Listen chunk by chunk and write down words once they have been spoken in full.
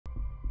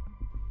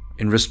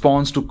In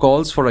response to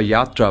calls for a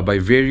yatra by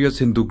various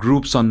Hindu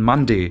groups on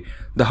Monday,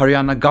 the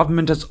Haryana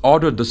government has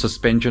ordered the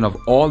suspension of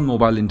all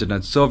mobile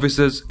internet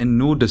services in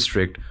Noor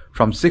district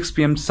from 6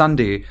 p.m.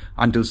 Sunday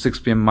until 6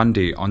 p.m.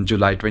 Monday on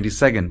July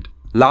 22nd.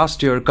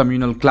 Last year,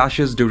 communal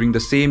clashes during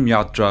the same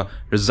yatra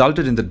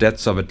resulted in the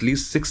deaths of at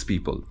least 6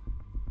 people.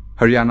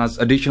 Haryana's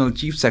Additional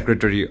Chief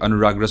Secretary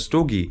Anurag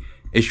Rastogi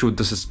issued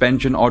the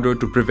suspension order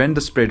to prevent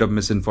the spread of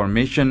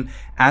misinformation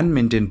and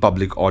maintain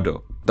public order.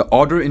 The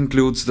order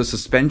includes the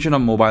suspension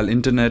of mobile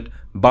internet,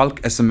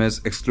 bulk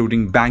SMS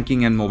excluding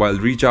banking and mobile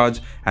recharge,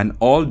 and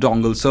all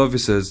dongle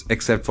services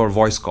except for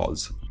voice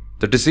calls.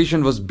 The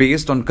decision was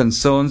based on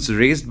concerns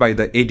raised by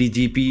the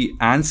ADGP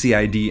and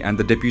CID and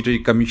the Deputy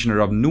Commissioner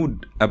of Noor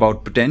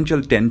about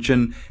potential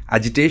tension,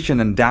 agitation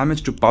and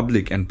damage to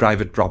public and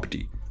private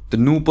property. The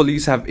Noor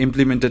police have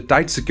implemented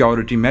tight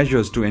security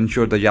measures to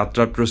ensure the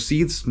yatra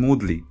proceeds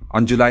smoothly.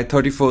 On July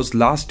 31st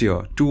last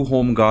year, 2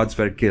 home guards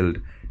were killed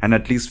and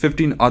at least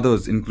 15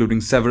 others including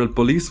several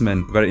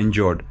policemen were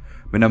injured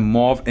when a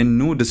mob in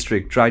Noor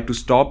district tried to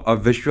stop a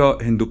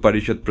Vishwa Hindu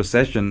Parishad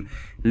procession,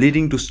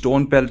 leading to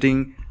stone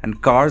pelting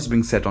and cars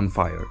being set on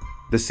fire.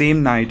 The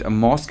same night, a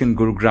mosque in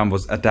Gurugram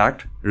was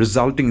attacked,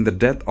 resulting in the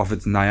death of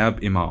its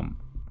Nayab Imam.